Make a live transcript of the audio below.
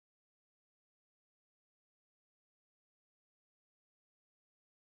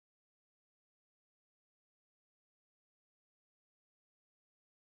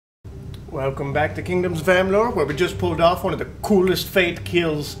Welcome back to Kingdoms of Amalur, where we just pulled off one of the coolest Fate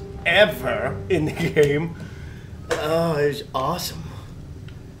kills ever in the game. Oh, it was awesome.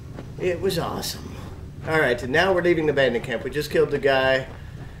 It was awesome. Alright, and now we're leaving the bandit camp. We just killed the guy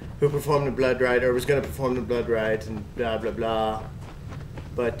who performed the blood rite, or was going to perform the blood rite, and blah, blah, blah.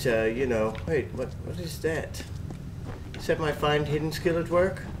 But, you know, wait, what is that? Is that my find hidden skill at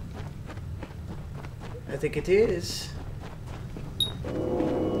work? I think it is.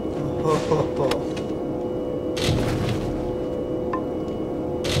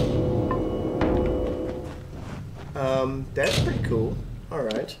 That's pretty cool.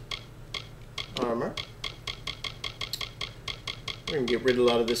 Alright. Armor. We're gonna get rid of a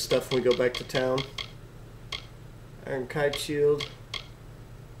lot of this stuff when we go back to town. Iron kite shield.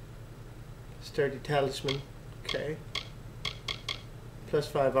 Sturdy talisman. Okay.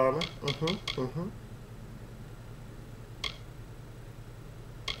 +5 armor.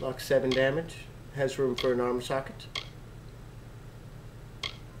 Locks 7 damage. Has room for an armor socket.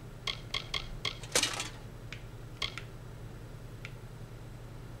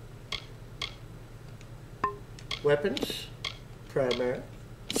 Weapons. Primary.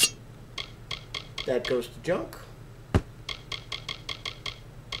 That goes to junk.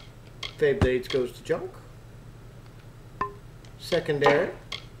 Fade blades goes to junk. Secondary.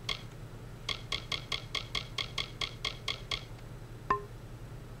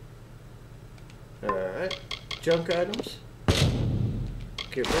 Alright. Junk items.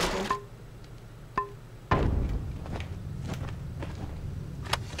 Get rid of them.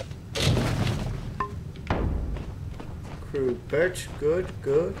 Crude birch. Good,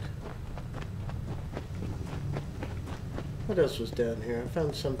 good. What else was down here? I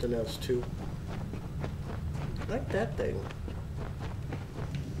found something else too. I like that thing.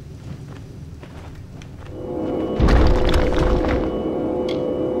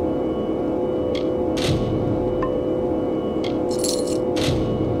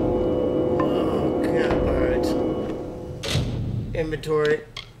 Inventory,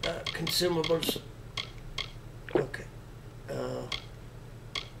 consumables. Okay.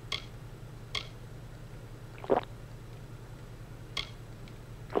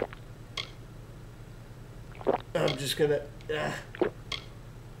 I'm just gonna.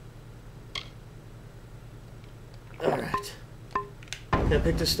 Alright. Can I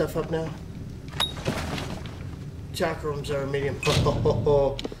pick this stuff up now? Chakrams are a medium.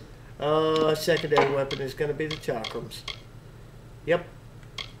 Secondary weapon is gonna be the chakrams. Yep.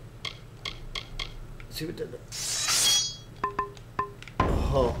 Let's see what did that.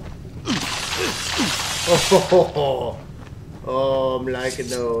 Oh. Oh. Oh, I'm liking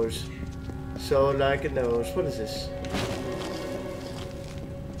those. So liking those. What is this?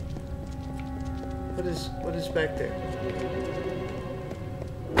 What is back there?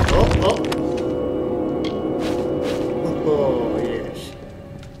 Oh. Oh, yes.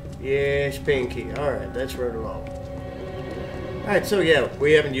 Yes, Pinky. Alright, let's run along. Alright, so yeah,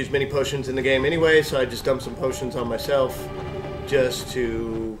 we haven't used many potions in the game anyway, so I just dumped some potions on myself just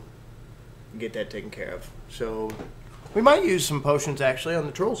to get that taken care of. So, we might use some potions actually on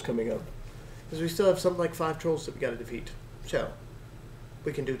the trolls coming up. Because we still have something like 5 trolls that we gotta defeat. So,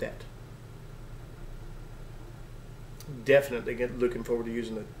 we can do that. Definitely looking forward to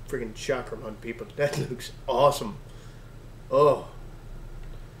using the friggin' chakram on people. That looks awesome. Oh.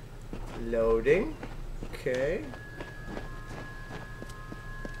 Loading. Okay.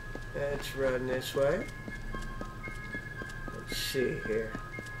 Let's run this way. Let's see here.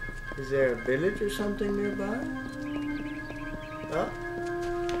 Is there a village or something nearby? Oh.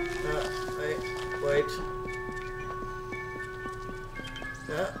 Wait.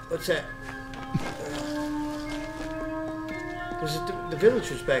 What's that? The village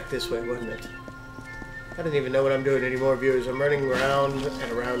was back this way, wasn't it? I don't even know what I'm doing anymore, viewers. I'm running around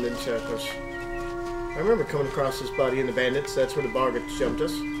and around in circles. I remember coming across this body in the bandits. That's where the bargats jumped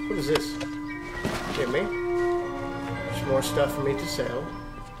us. What is this? Give me. There's more stuff for me to sell.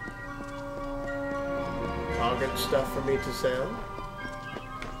 Bargat stuff for me to sell.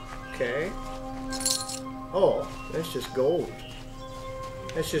 Okay. Oh, that's just gold.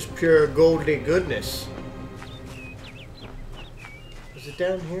 That's just pure goldy goodness. Is it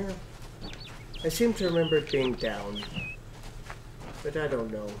down here? I seem to remember it being down. But I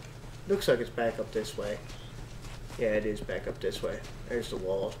don't know. Looks like it's back up this way. Yeah, it is back up this way. There's the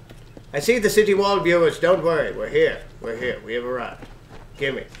wall. I see the city wall, viewers. Don't worry. We're here. We're here. We have arrived.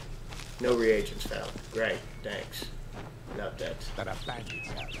 Gimme. No reagents found. Great. Thanks. Love that.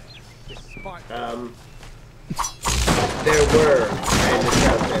 There were bandits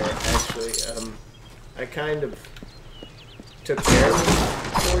out there, actually. I kind of took care of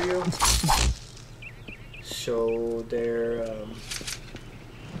them. for you. So they're,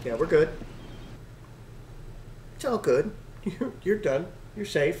 yeah, we're good. It's all good. You're done. You're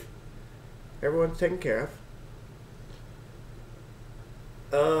safe. Everyone's taken care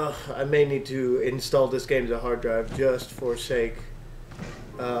of. I may need to install this game to the hard drive just for sake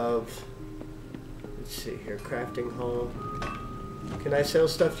of, let's see here, crafting hall. Can I sell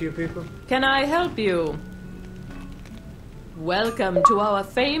stuff to you people? Can I help you? Welcome to our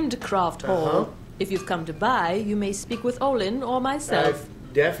famed craft hall. If you've come to buy, you may speak with Olin or myself.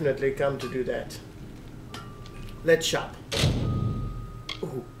 I've definitely come to do that. Let's shop.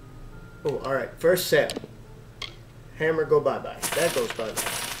 Ooh. Oh, alright. First sale. Hammer, go bye-bye. That goes bye-bye.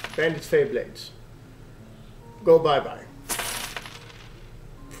 Bandit's Fey Blades. Go bye-bye.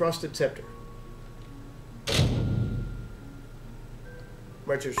 Frosted Scepter.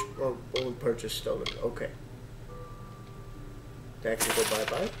 Merchants won't purchase stolen. Okay. That can go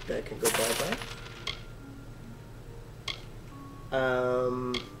bye-bye. That can go bye-bye.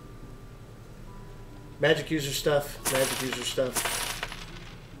 Magic user stuff. Magic user stuff.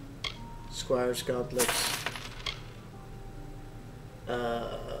 Squire's gauntlets.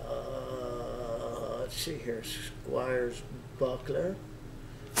 Let's see here. Squire's buckler.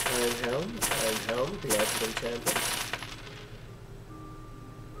 Iron helm. Iron helm. The Ultimate Champion.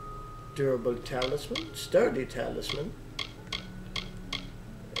 Durable talisman. Sturdy talisman.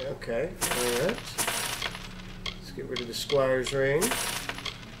 Okay. Alright. Let's get rid of the Squire's ring.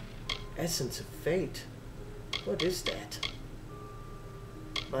 Essence of Fate. What is that?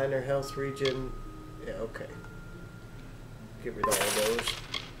 Minor health regen. Yeah, okay. Get rid of all those.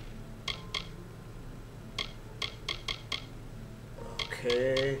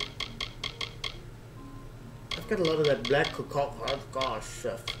 Okay. I've got a lot of that black gosh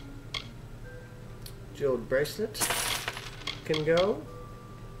stuff. Jeweled bracelet can go.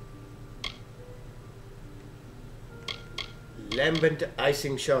 Lambent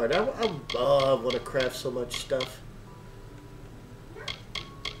icing shard. I want to craft so much stuff.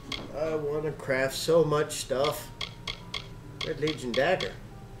 I want to craft so much stuff. Red Legion dagger.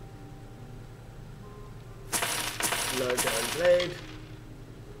 Large iron blade.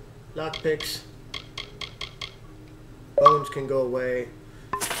 Lockpicks. Bones can go away.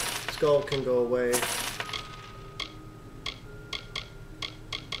 Skull can go away.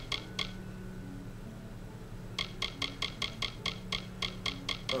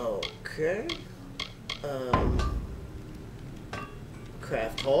 Okay.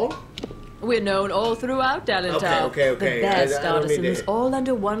 Craft hall. We're known all throughout Dallentown. Okay. The best artisans all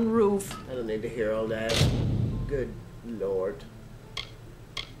under one roof. I don't need to hear all that. Good lord.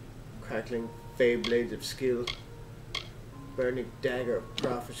 Crackling Fey Blades of Skill. Burning Dagger of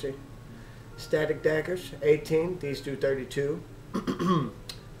Prophecy. Static Daggers, 18. These do 32.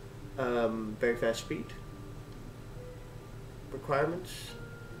 Very fast speed. Requirements.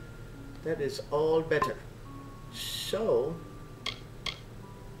 That is all better. So,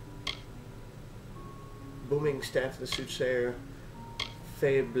 Booming Staff of the Soothsayer,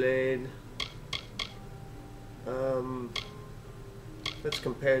 Fey Blade. Let's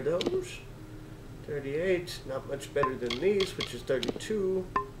compare those. 38, not much better than these, which is 32.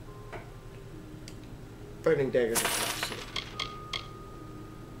 Burning Daggers of Prophecy.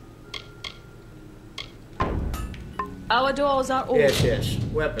 Our doors are open. Yes.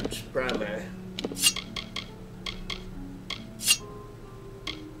 Weapons, primary.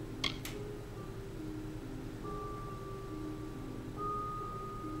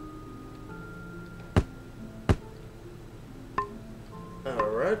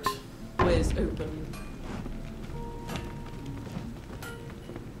 Alright. Always open.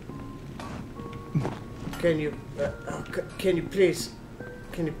 Can you please,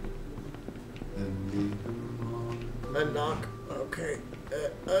 unlock? Okay,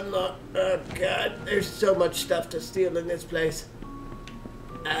 unlock. Oh god, there's so much stuff to steal in this place.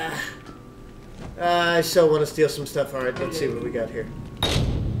 I so want to steal some stuff. Alright, let's see what we got here.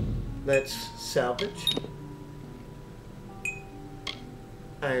 Let's salvage.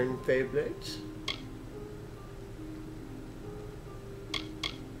 Iron Fey Blades.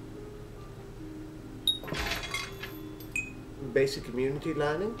 Basic immunity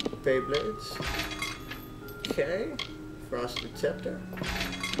lining. Fey Blades. Okay. Frosted Scepter.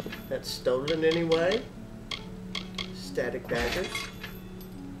 That's stolen anyway. Static Daggers.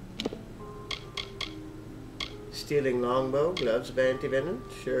 Stealing Longbow. Gloves of Anti-Venom.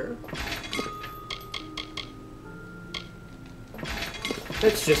 Sure.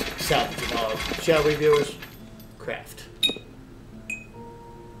 Let's just salvage it all, shall we, viewers? Craft.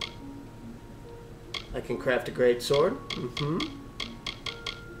 I can craft a great sword.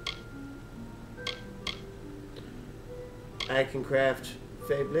 I can craft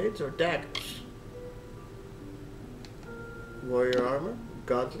fade blades or daggers. Warrior armor,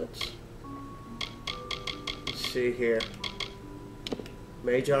 gauntlets. Let's see here.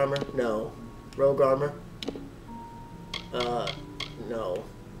 Mage armor? No. Rogue armor? No.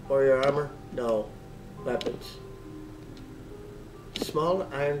 Warrior armor? No. Weapons. Small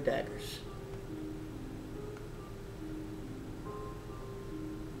iron daggers.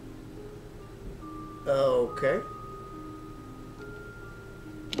 Okay.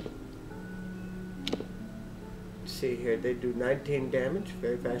 Let's see here. They do 19 damage.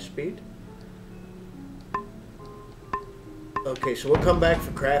 Very fast speed. Okay, so we'll come back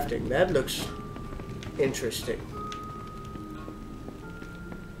for crafting. That looks interesting.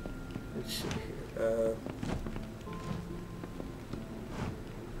 Let's see here.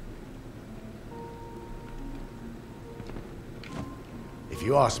 If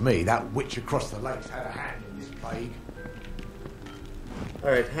you ask me, that witch across the lakes had a hand in this plague.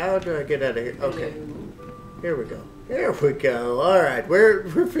 Alright, how do I get out of here? Okay. Here we go. Here we go. Alright,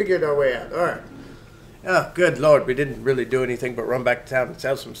 we're figuring our way out. Alright. Oh, good lord, we didn't really do anything but run back to town and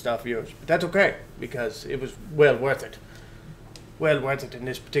sell some stuff, viewers. But that's okay, because it was well worth it. Well worth it in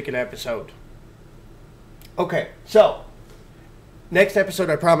this particular episode. Okay, so, next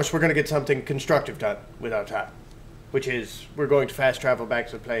episode I promise we're going to get something constructive done with our time. Which is, we're going to fast travel back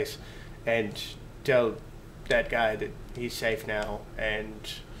to the place and tell that guy that he's safe now. And,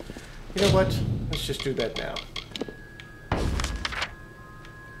 you know what? Let's just do that now.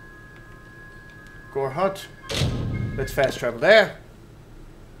 Gore Hut. Let's fast travel there.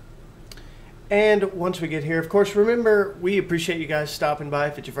 And once we get here, of course, remember, we appreciate you guys stopping by.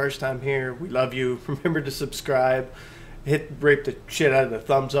 If it's your first time here, we love you. Remember to subscribe. Rape the shit out of the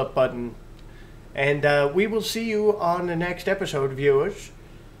thumbs up button. And we will see you on the next episode, viewers.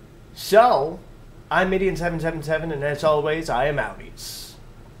 So, I'm Midian777, and as always, I am outies.